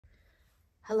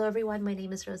Hello everyone, my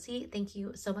name is Rosie. Thank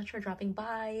you so much for dropping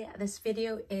by. This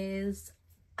video is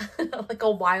like a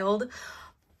wild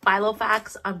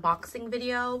Filofax unboxing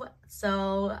video.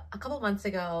 So a couple months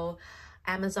ago,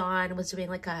 Amazon was doing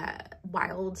like a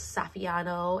wild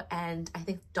Saffiano and I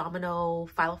think Domino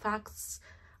Filofax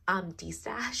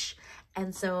de-stash.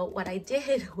 And so what I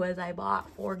did was I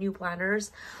bought 4 new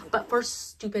planners, but for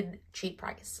stupid cheap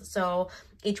price. So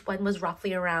each one was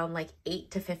roughly around like $8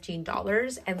 to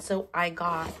 $15. And so I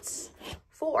got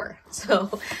 4.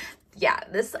 So yeah,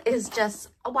 this is just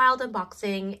a wild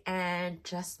unboxing and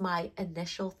just my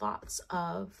initial thoughts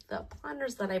of the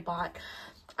planners that I bought.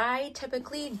 I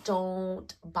typically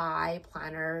don't buy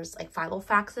planners like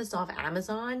Filofaxes off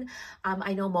Amazon.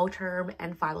 I know Moterm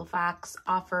and Filofax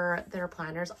offer their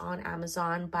planners on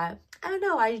Amazon, but I don't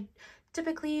know. I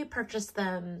typically purchase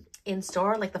them in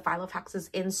store, like the Filofaxes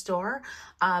in store,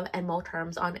 and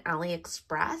Moterms on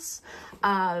AliExpress.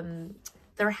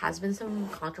 There has been some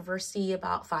controversy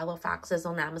about Filofaxes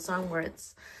on Amazon where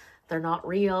they're not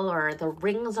real, or the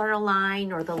rings are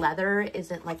aligned, or the leather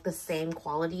isn't like the same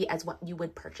quality as what you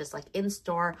would purchase like in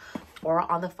store or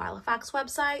on the Filofax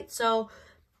website. So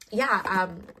yeah,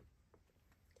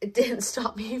 it didn't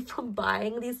stop me from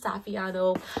buying these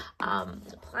Saffiano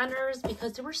planners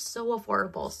because they were so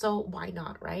affordable. So why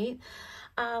not, right?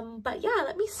 But yeah,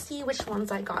 let me see which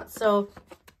ones I got. So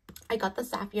I got the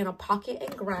Saffiano Pocket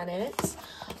in Granite.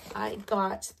 I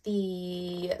got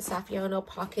the Saffiano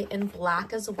Pocket in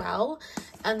Black as well.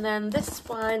 And then this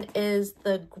one is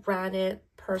the Granite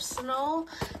Personal.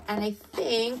 And I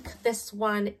think this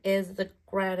one is the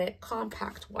Granite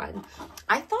Compact one.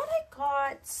 I thought I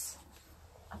got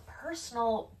a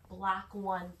personal black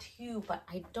one too, but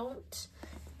I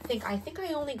think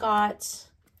I only got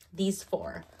these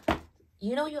 4.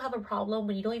 You know you have a problem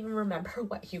when you don't even remember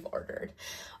what you've ordered.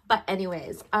 But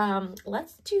anyways,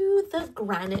 let's do the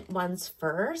Granite ones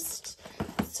first.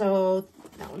 So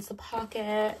that one's the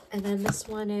Pocket, and then this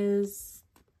one is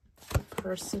the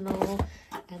Personal,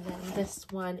 and then this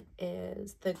one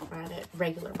is the Granite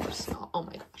regular Personal. Oh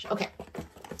my gosh. Okay.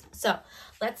 So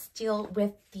let's deal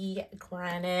with the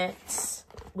Granite,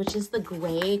 which is the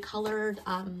gray colored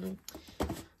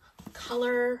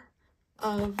color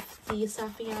of the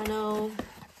Saffiano.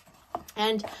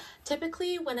 And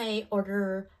typically when I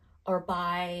order or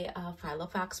buy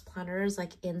Filofax planners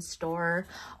like in store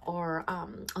or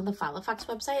on the Filofax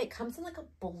website, it comes in like a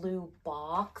blue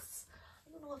box.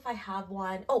 I don't know if I have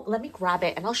one. Oh, let me grab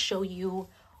it and I'll show you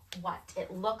what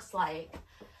it looks like.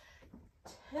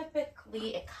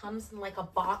 Typically it comes in like a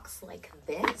box like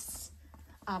this.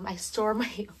 I store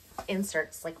my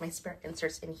inserts, like my spare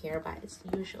inserts in here, but it's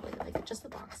usually like just a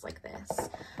box like this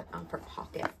for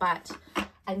Pocket. But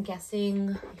I'm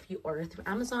guessing if you order through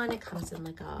Amazon, it comes in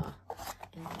like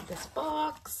in this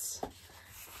box.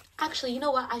 Actually, you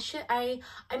know what?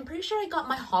 I'm pretty sure I got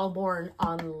my Hallborn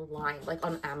online, like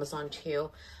on Amazon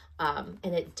too. And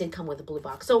it did come with a blue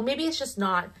box. So maybe it's just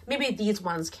not, maybe these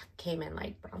ones came in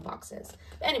like brown boxes.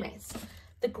 But anyways,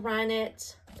 the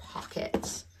Granite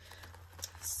Pocket.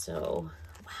 So,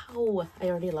 wow, I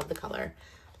already love the color.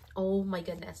 Oh my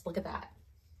goodness, look at that.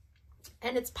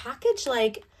 And it's packaged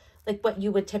like what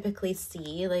you would typically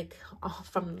see like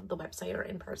from the website or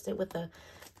in person with the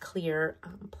clear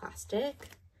plastic.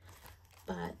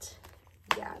 But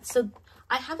yeah, so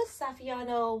I have a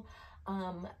Saffiano,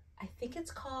 I think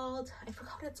it's called, I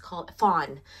forgot what it's called,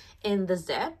 Fawn in the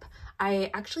zip.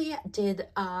 I actually did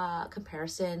a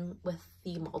comparison with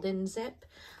the Malden zip,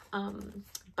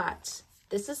 but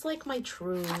this is like my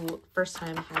true first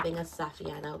time having a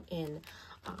Saffiano in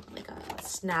like a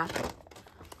snap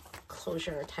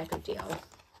closure type of deal.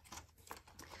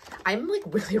 I'm like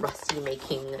really rusty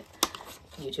making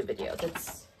YouTube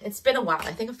videos. It's been a while,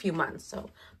 I think a few months, so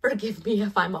forgive me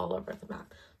if I'm all over the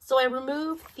map. So I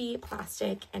removed the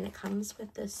plastic and it comes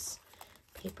with this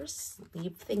paper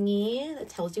sleeve thingy that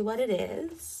tells you what it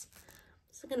is.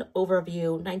 It's like an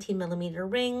overview: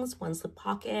 19mm rings, 1 slip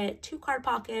pocket, 2 card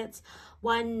pockets,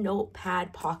 1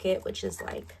 notepad pocket, which is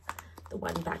like the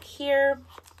one back here.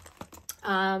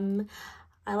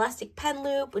 Elastic pen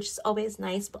loop, which is always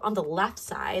nice, but on the left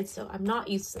side, so I'm not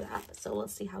used to that. So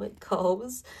let's see how it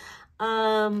goes.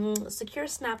 Secure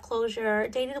snap closure,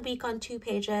 dated a week on 2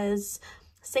 pages,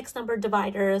 6 numbered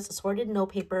dividers, assorted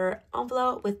note paper,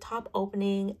 envelope with top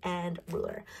opening and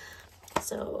ruler.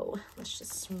 So let's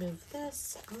just move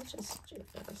this. I'll just do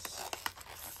this.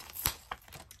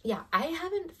 Yeah, I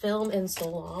haven't filmed in so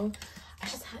long. I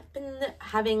just have been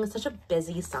having such a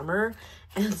busy summer,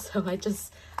 and so I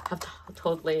just have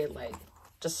totally like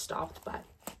just stopped. But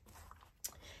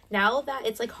now that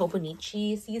it's like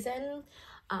Hobonichi season,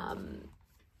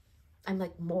 I'm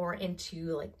like more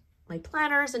into like my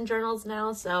planners and journals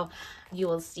now, so you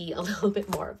will see a little bit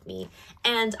more of me.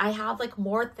 And I have like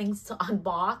more things to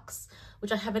unbox,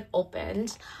 which I haven't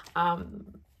opened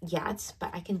yet,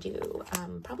 but I can do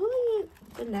probably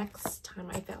the next time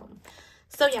I film.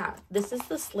 So yeah, this is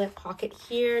the slip pocket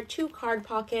here, 2 card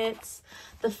pockets.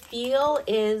 The feel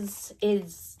is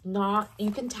not,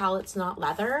 you can tell it's not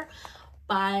leather,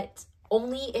 but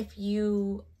only if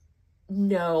you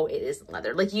know it isn't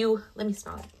leather. Like let me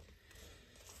smell it.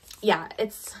 Yeah,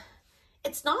 it's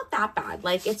not that bad.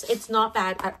 Like it's not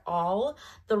bad at all.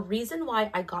 The reason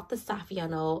why I got the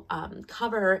Saffiano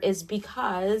cover is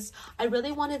because I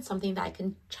really wanted something that I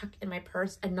can chuck in my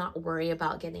purse and not worry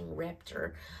about getting ripped,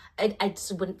 or I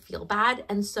just wouldn't feel bad.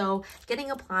 And so getting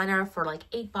a planner for like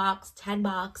 $8,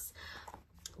 $10,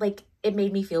 like it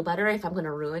made me feel better if I'm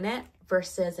gonna ruin it,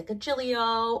 versus like a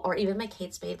Gillio or even my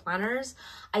Kate Spade planners.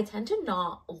 I tend to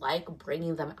not like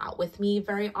bringing them out with me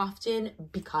very often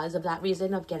because of that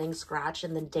reason of getting scratched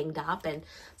and then dinged up. And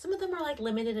some of them are like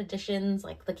limited editions,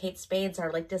 like the Kate Spades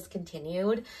are like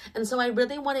discontinued. And so I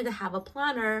really wanted to have a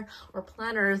planner or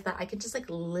planners that I could just like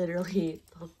literally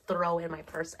throw in my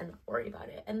purse and not worry about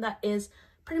it. And that is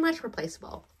pretty much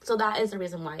replaceable. So that is the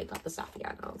reason why I got the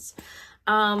Saffianos.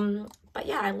 But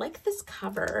yeah, I like this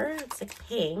cover. It's like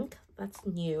pink. That's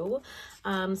new.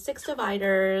 6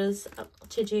 dividers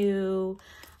to do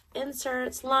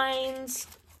inserts, lines,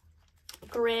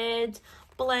 grid,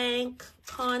 blank,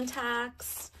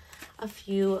 contacts, a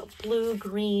few blue,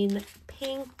 green,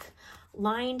 pink,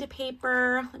 lined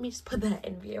paper. Let me just put that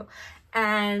in view.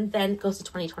 And then it goes to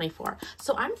 2024.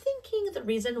 So I'm thinking the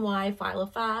reason why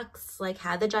Filofax like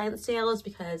had the giant sale is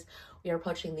because we are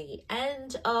approaching the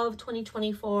end of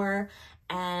 2024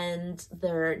 and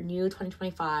their new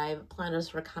 2025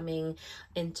 planners were coming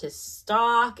into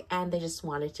stock, and they just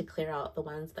wanted to clear out the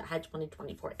ones that had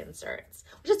 2024 inserts,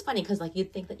 which is funny because like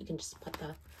you'd think that you can just put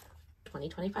the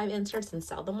 2025 inserts and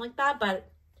sell them like that, but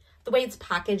the way it's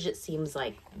packaged, it seems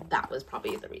like that was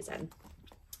probably the reason.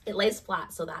 It lays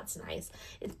flat, so that's nice.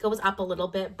 It goes up a little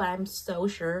bit, but I'm so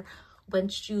sure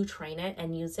once you train it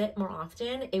and use it more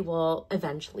often, it will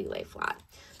eventually lay flat.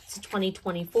 So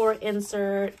 2024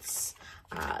 inserts,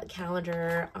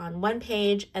 calendar on one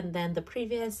page, and then the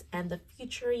previous and the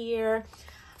future year,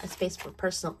 a space for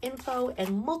personal info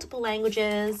in multiple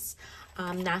languages,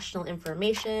 national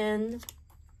information,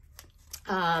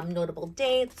 notable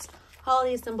dates,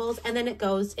 holiday symbols, and then it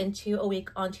goes into a week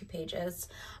on 2 pages.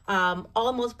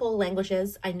 All multiple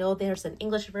languages. I know there's an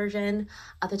English version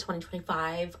of the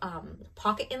 2025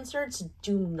 pocket inserts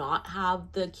do not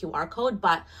have the QR code,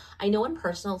 but I know in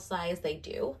personal size they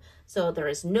do. So there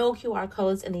is no QR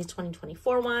codes in these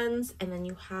 2024 ones. And then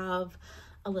you have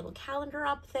a little calendar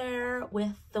up there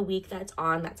with the week that's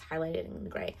on, that's highlighted in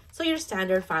gray. So your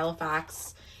standard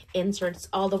Filofax inserts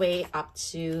all the way up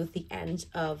to the end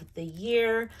of the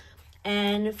year,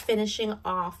 and finishing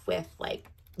off with like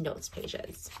notes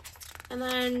pages. And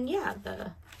then yeah,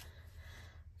 the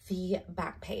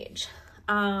back page,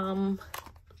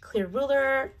 clear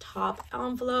ruler, top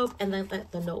envelope, and then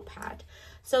the notepad.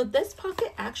 So this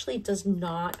pocket actually does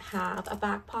not have a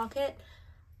back pocket.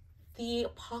 The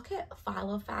pocket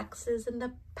Filofaxes in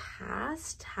the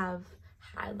past have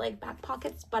had like back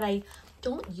pockets, but I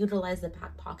don't utilize the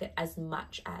back pocket as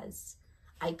much as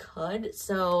I could.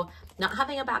 So not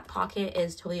having a back pocket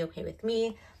is totally okay with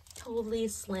me. Totally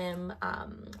slim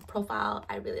profile.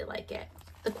 I really like it.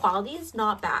 The quality is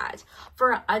not bad.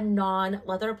 For a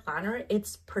non-leather planner,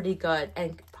 it's pretty good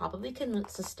and probably can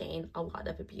sustain a lot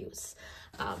of abuse.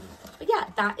 But yeah,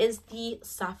 that is the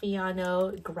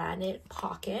Saffiano Granite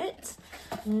Pocket.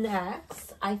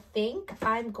 Next, I think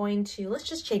I'm going to, let's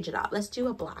just change it up. Let's do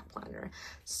a black planner.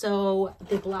 So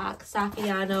the black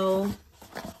Saffiano,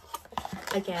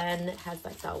 again, has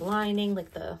like the lining,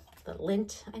 like the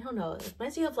lint. I don't know. It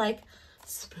reminds me of like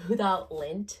smooth out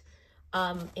lint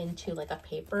into like a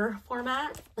paper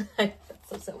format. That's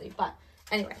so silly, but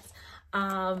anyways,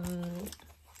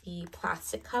 the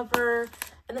plastic cover,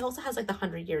 and it also has like the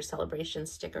 100-year celebration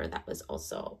sticker that was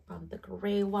also on the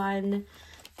gray one.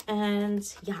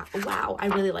 And yeah, wow, I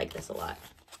really like this a lot.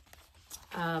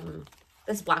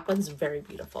 This black one's very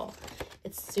beautiful.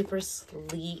 It's super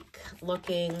sleek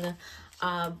looking.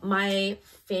 My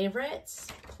favorite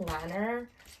planner,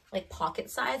 like pocket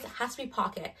size, it has to be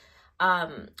pocket,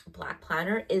 black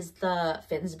planner is the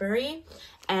Finsbury,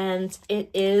 and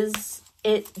it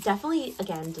definitely,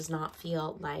 again, does not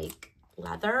feel like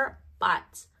leather,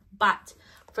 but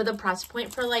for the price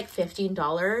point, for like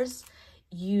 $15,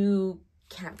 you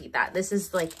can't beat that. This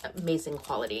is like amazing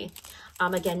quality.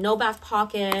 Again, no back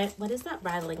pocket. What is that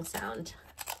rattling sound?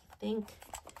 I think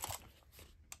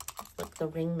Look, the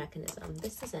ring mechanism.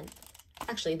 This isn't,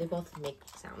 actually they both make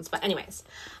sounds, but anyways,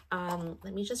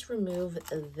 let me just remove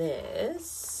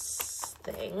this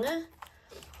thing.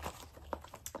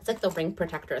 It's like the ring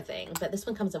protector thing, but this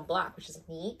one comes in black, which is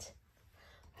neat.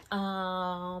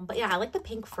 But yeah, I like the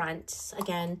pink front.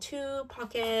 Again, 2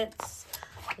 pockets,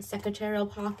 a secretarial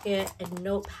pocket, a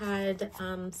notepad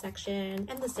section,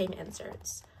 and the same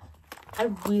inserts. I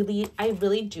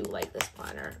really do like this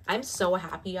planner. I'm so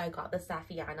happy I got the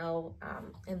Saffiano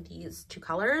in these 2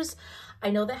 colors. I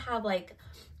know they have like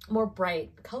more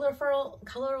bright, colorful,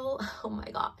 oh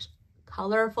my gosh,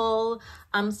 colorful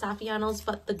Saffianos,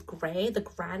 but the gray, the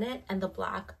granite, and the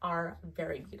black are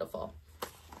very beautiful.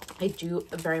 I do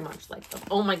very much like them.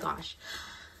 Oh my gosh.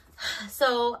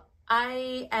 So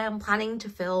I am planning to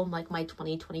film like my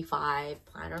 2025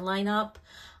 planner lineup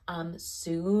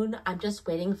soon. I'm just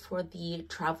waiting for the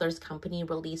Travelers Company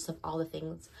release of all the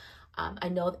things. I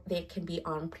know they can be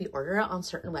on pre-order on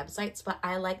certain websites, but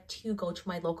I like to go to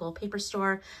my local paper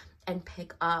store and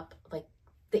pick up like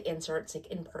the inserts like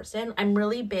in person. I'm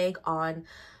really big on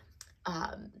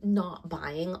not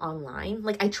buying online.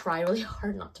 Like I try really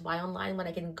hard not to buy online when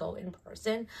I can go in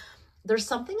person. There's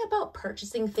something about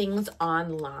purchasing things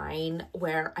online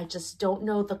where I just don't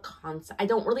know the concept. I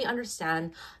don't really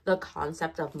understand the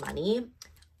concept of money.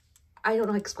 I don't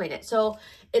know how to explain it. So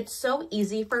it's so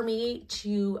easy for me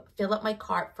to fill up my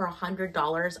cart for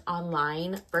 $100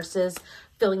 online versus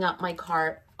filling up my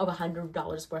cart of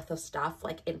 $100 worth of stuff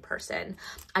like in person.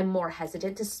 I'm more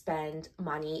hesitant to spend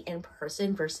money in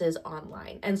person versus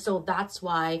online. And so that's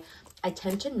why I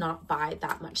tend to not buy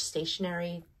that much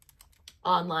stationery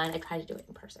online. I try to do it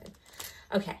in person.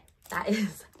 Okay, that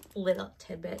is a little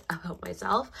tidbit about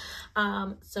myself.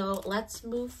 So let's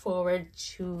move forward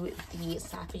to the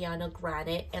Saffiano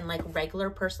Granite in like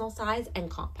regular personal size and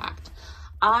compact.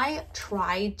 I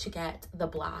tried to get the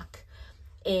black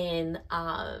in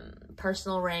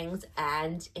personal rings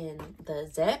and in the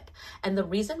zip, and the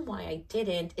reason why I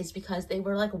didn't is because they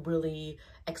were like really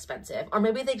expensive, or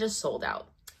maybe they just sold out.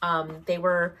 They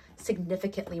were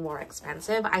significantly more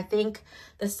expensive. I think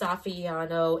the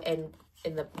Saffiano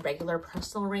in the regular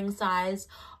personal ring size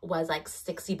was like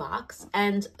 $60,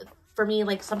 and for me,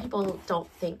 like some people don't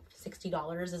think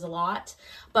 $60 is a lot,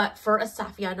 but for a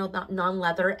Saffiano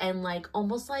non-leather and like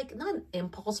almost like not an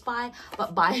impulse buy,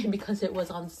 but buy because it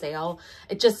was on sale,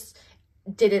 it just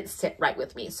didn't sit right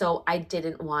with me. So I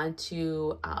didn't want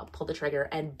to pull the trigger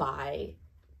and buy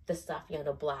the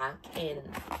Saffiano black in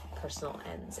personal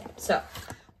and zip. So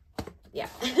yeah.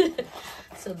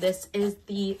 So this is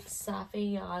the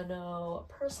Saffiano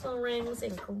personal rings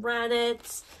in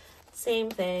granite. Same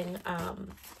thing.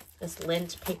 This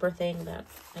lint paper thing that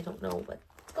I don't know what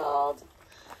it's called.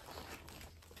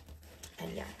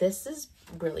 And yeah, this is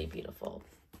really beautiful.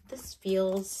 This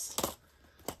feels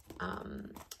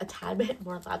a tad bit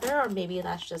more leather, or maybe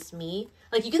that's just me.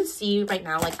 Like you can see right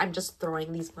now, like I'm just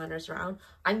throwing these planners around.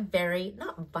 I'm very,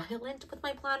 not violent with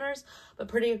my planners, but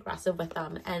pretty aggressive with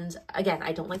them. And again,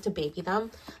 I don't like to baby them.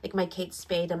 Like my Kate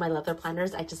Spade and my leather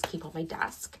planners, I just keep on my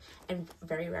desk, and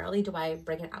very rarely do I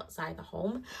bring it outside the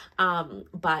home.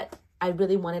 But I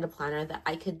really wanted a planner that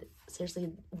I could seriously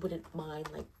wouldn't mind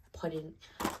like putting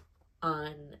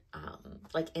on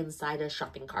like inside a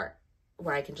shopping cart,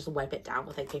 where I can just wipe it down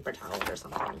with like paper towels or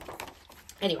something.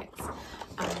 Anyways,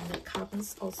 it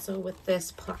comes also with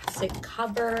this plastic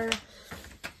cover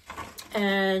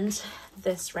and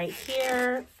this right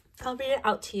here. I'll read it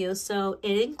out to you. So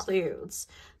it includes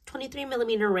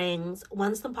 23mm rings,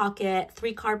 1 slip pocket,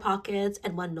 3 card pockets,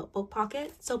 and 1 notebook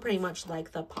pocket. So pretty much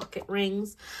like the pocket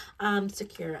rings.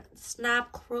 Secure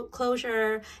snap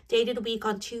closure, dated week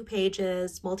on 2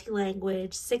 pages,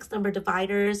 multi-language, 6 number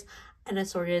dividers, and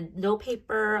assorted note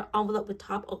paper, envelope with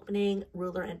top opening,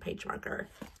 ruler, and page marker.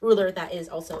 Ruler that is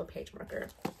also a page marker.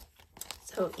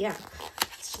 So yeah,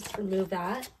 let's just remove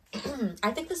that.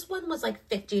 I think this one was like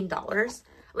 $15.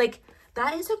 Like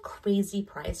that is a crazy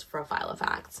price for a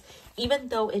Filofax. Even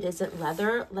though it isn't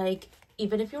leather, like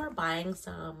even if you were buying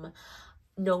some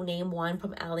no-name one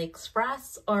from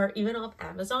AliExpress or even off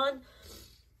Amazon,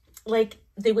 like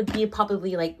they would be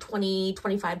probably like $20,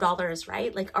 $25,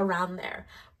 right? Like around there.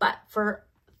 But for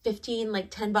 15, like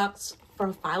 $10 for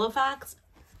a Filofax,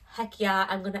 heck yeah,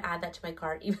 I'm going to add that to my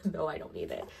cart even though I don't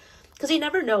need it. Because you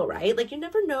never know, right? Like you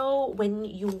never know when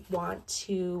you want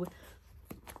to,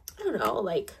 I don't know,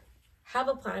 like have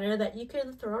a planner that you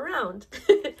can throw around.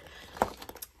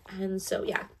 And so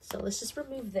yeah, so let's just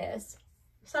remove this.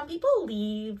 Some people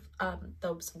leave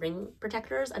those ring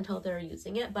protectors until they're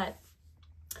using it, but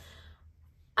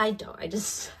I don't. I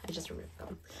just remove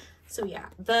them. So yeah,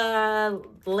 the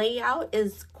layout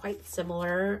is quite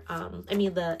similar. I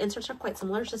mean, the inserts are quite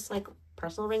similar, it's just like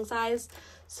personal ring size.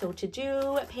 So to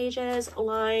do pages,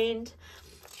 aligned,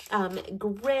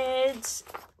 grids,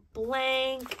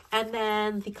 blank, and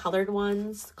then the colored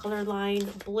ones, colored line,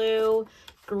 blue,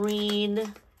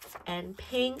 green, and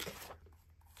pink.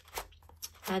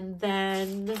 And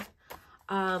then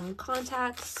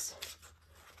contacts.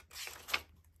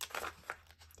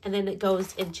 And then it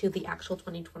goes into the actual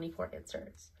 2024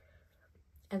 inserts.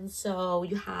 And so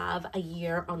you have a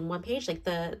year on one page, like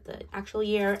the actual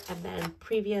year, and then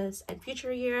previous and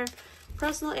future year,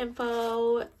 personal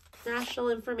info,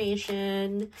 national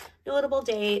information, notable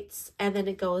dates, and then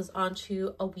it goes on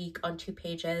to a week on 2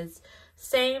 pages.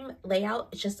 Same layout,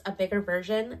 it's just a bigger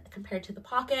version compared to the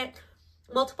pocket.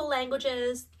 Multiple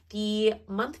languages, the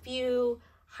month view,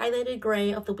 highlighted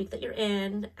gray of the week that you're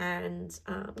in, and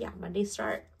yeah, Monday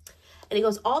start. And it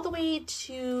goes all the way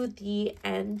to the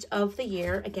end of the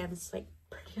year. Again, it's like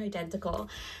pretty identical.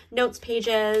 Notes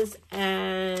pages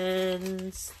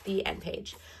and the end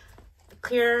page.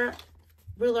 Clear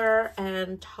ruler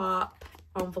and top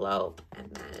envelope, and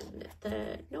then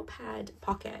the notepad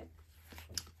pocket.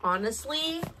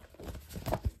 Honestly,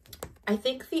 I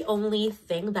think the only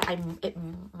thing that it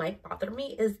might bother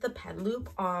me is the pen loop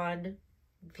on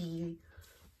the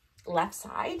left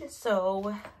side.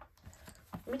 So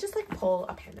let me just like pull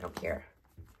a pen out here.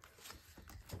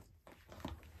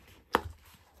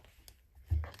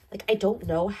 Like, I don't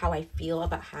know how I feel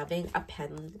about having a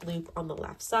pen loop on the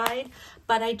left side,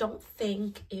 but I don't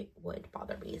think it would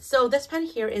bother me. So this pen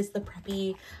here is the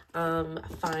Preppy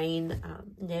fine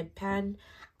nib pen.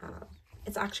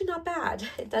 It's actually not bad.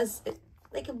 I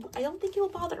don't think it will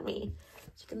bother me.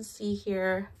 As you can see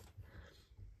here,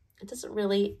 it doesn't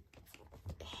really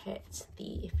hit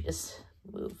if you just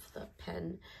move the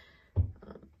pen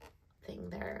thing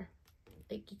there.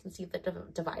 Like, you can see the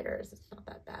dividers. It's not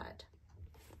that bad.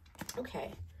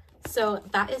 Okay, so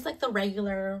that is like the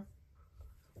regular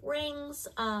rings,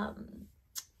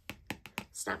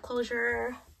 snap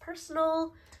closure,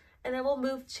 personal, and then we'll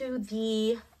move to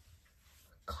the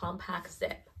compact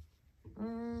zip.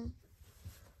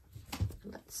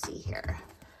 Let's see here.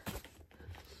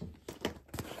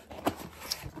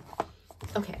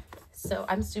 Okay, so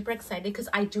I'm super excited because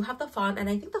I do have the fawn, and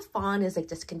I think the fawn is like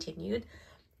discontinued.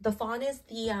 The fawn is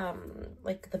the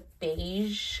like the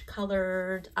beige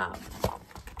colored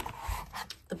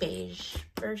the beige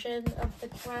version of the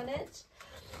granite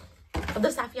of the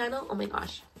Saffiano. Oh my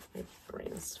gosh, my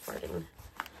brain's farting.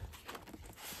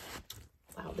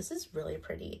 Wow, this is really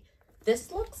pretty.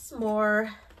 This looks more,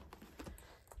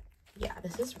 yeah,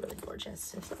 this is really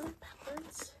gorgeous. Is it like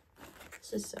backwards?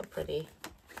 This is so pretty.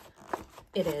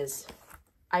 It is.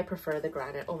 I prefer the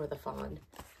granite over the fawn.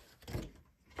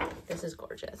 This is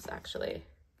gorgeous, actually.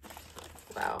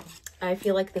 Wow. I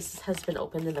feel like this has been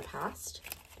opened in the past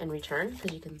and returned,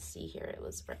 because you can see here it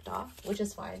was ripped off, which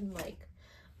is fine. Like,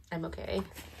 I'm okay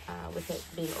with it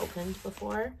being opened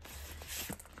before.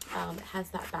 It has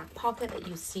that back pocket that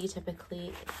you see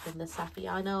typically in the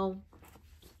Saffiano.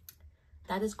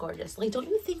 That is gorgeous. Like, don't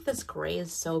you think this gray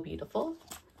is so beautiful?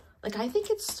 Like, I think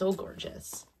it's so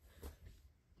gorgeous.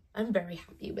 I'm very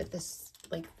happy with this,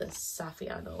 like, the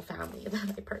Saffiano family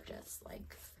that I purchased,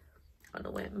 like, on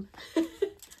a whim.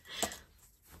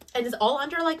 And it's all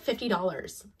under, like,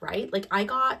 $50, right? Like, I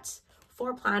got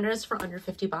 4 planners for under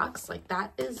 50 bucks. Like,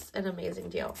 that is an amazing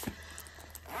deal.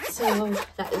 So,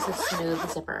 that is a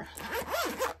smooth zipper.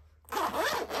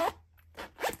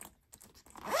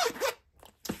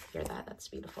 Hear that? That's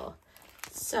beautiful.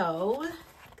 So,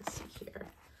 let's see here.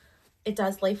 It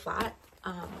does lay flat.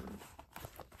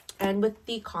 And with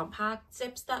the compact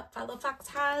zips that Filofax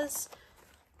has,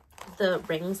 the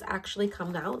rings actually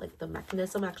come out, like the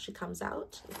mechanism actually comes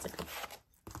out. It's like a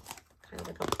kind of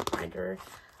like a binder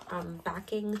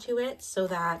backing to it, so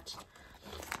that,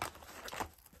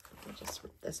 let me just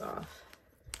rip this off.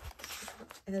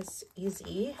 As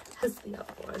easy as the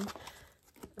other one.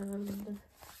 There we go.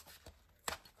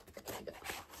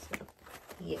 So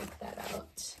yank that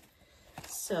out.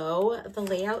 So the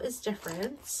layout is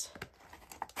different.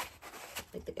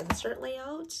 Like the insert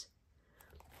layout.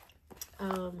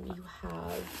 You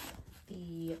have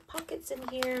the pockets in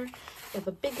here. You have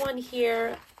a big one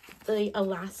here. The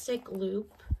elastic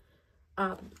loop.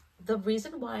 The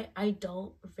reason why I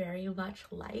don't very much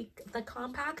like the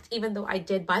compact, even though I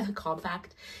did buy the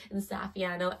compact in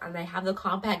Saffiano and I have the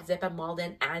compact zip at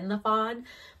Malden and the fawn,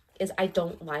 is I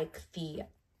don't like the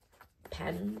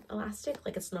pen elastic.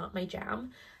 Like, it's not my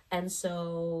jam. And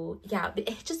so, yeah,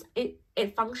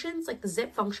 it functions, like the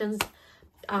zip functions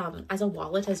as a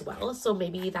wallet as well. So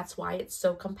maybe that's why it's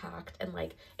so compact, and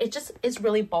like it just is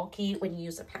really bulky when you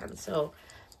use a pen. So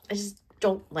I just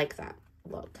don't like that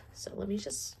look. So let me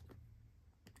just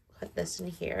put this in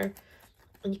here,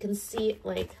 and you can see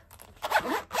like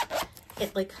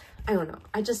it, like, I don't know.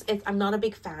 I'm not a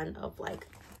big fan of like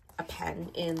a pen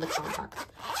in the compact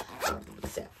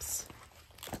zips,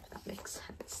 if that makes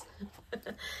sense.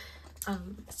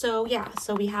 So yeah,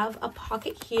 so we have a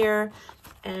pocket here,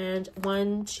 and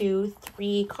 1, 2,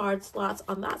 3 card slots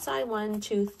on that side. 1,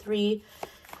 2, 3,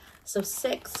 so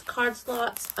 6 card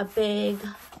slots. A big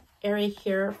area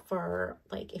here for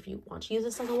like if you want to use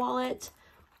this as a wallet,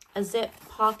 a zip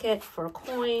pocket for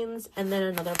coins, and then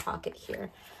another pocket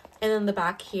here. And then the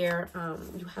back here,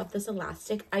 you have this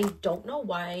elastic. I don't know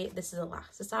why this is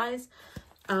elasticized,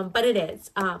 but it is.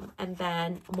 And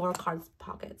then more card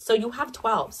pockets. So you have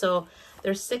 12. So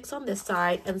there's 6 on this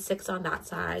side and 6 on that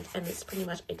side, and it's pretty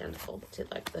much identical to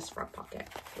like this front pocket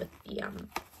with the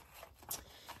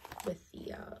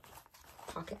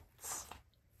pockets.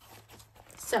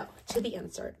 So to the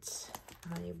inserts,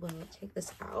 I will take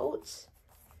this out.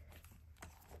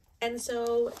 And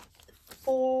so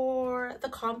for the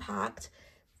compact,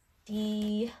 let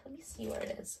me see where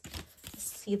it is. Let's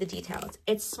see the details.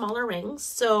 It's smaller rings,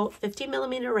 so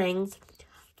 50mm rings,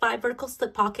 5 vertical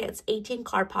slip pockets, 18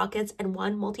 card pockets, and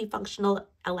 1 multifunctional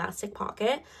elastic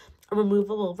pocket, a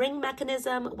removable ring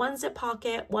mechanism, 1 zip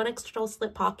pocket, 1 external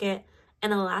slip pocket,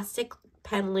 an elastic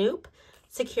pen loop,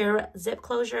 secure zip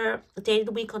closure,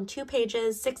 dated week on 2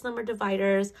 pages, 6 number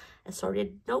dividers,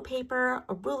 assorted note paper,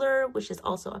 a ruler, which is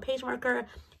also a page marker,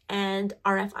 and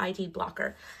RFID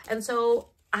blocker. And so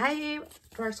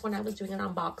first, when I was doing an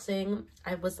unboxing,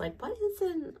 I was like, what is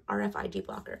an RFID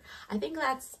blocker? I think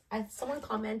someone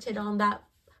commented on that.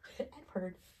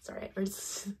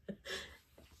 Edward's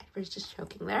just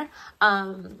choking there.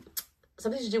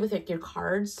 Something to do with like your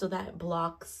cards, so that it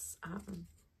blocks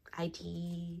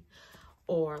ID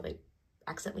or like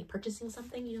accidentally purchasing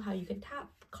something. You know how you can tap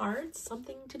cards,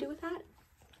 something to do with that.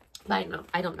 But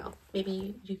I don't know.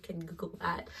 Maybe you can Google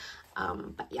that.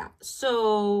 But yeah,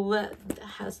 so it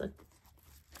has a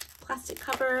plastic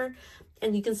cover,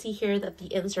 and you can see here that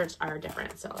the inserts are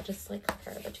different. So I'll just like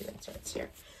compare the 2 inserts here.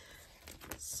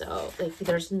 So like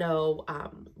there's no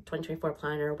 2024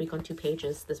 planner, week on 2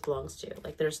 pages this belongs to.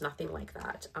 Like there's nothing like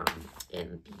that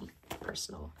in the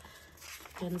personal.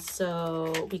 And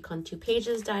so week on 2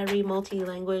 pages, diary,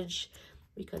 multi-language,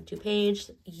 week on 2 page,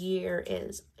 year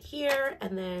is here,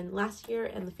 and then last year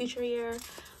and the future year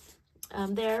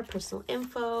there, personal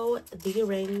info, the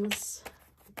rings.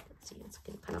 Let's see, it's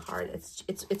getting kind of hard.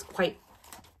 It's quite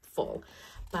full,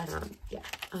 but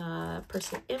yeah,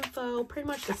 personal info, pretty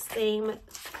much the same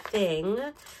thing.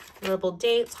 Notable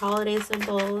dates, holiday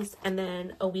symbols, and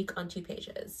then a week on 2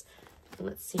 pages. And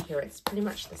let's see here, it's pretty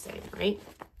much the same, right?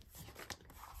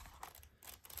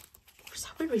 For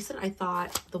some reason, I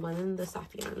thought the one in the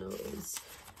Saffiano is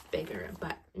bigger,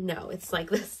 but no, it's like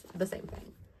this, the same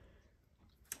thing.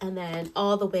 And then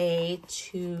all the way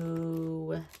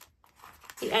to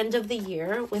the end of the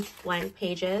year with blank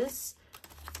pages.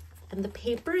 And the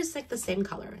paper is like the same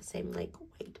color, same like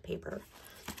white paper.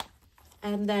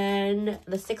 And then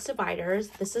the 6 dividers,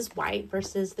 this is white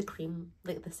versus the cream,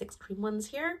 like the 6 cream ones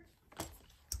here.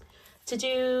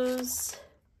 To-dos,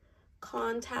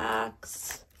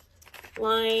 contacts,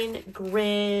 line,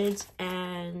 grid,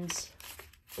 and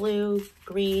blue,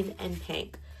 green, and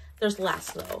pink. There's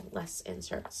less though, less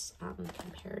inserts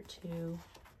compared to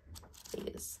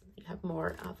these. You have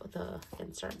more of the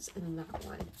inserts in that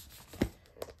one.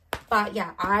 But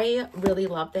yeah, I really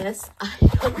love this. I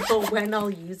don't know when I'll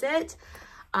use it,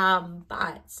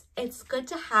 but it's good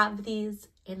to have these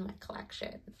in my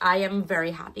collection. I am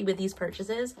very happy with these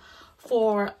purchases.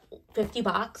 For 50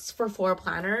 bucks for 4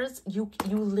 planners, you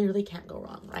literally can't go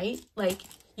wrong, right? Like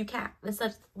you can't. That's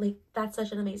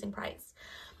such an amazing price.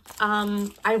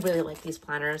 I really like these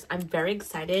planners. I'm very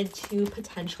excited to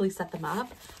potentially set them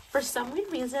up. For some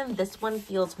weird reason, this one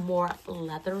feels more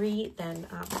leathery than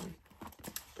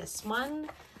this one,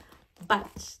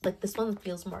 but like this one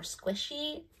feels more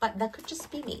squishy, but that could just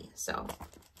be me, so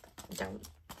don't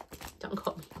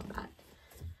quote me on that.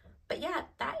 But yeah,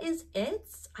 that is it.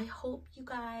 I hope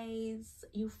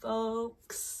you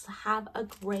folks have a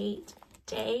great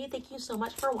day. Thank you so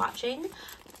much for watching.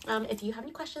 If you have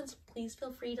any questions, please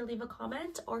feel free to leave a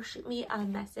comment or shoot me a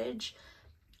message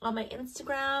on my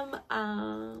Instagram.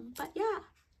 But yeah,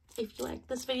 if you like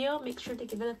this video, make sure to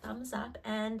give it a thumbs up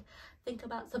and think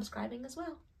about subscribing as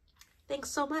well. Thanks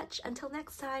so much. Until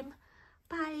next time.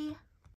 Bye.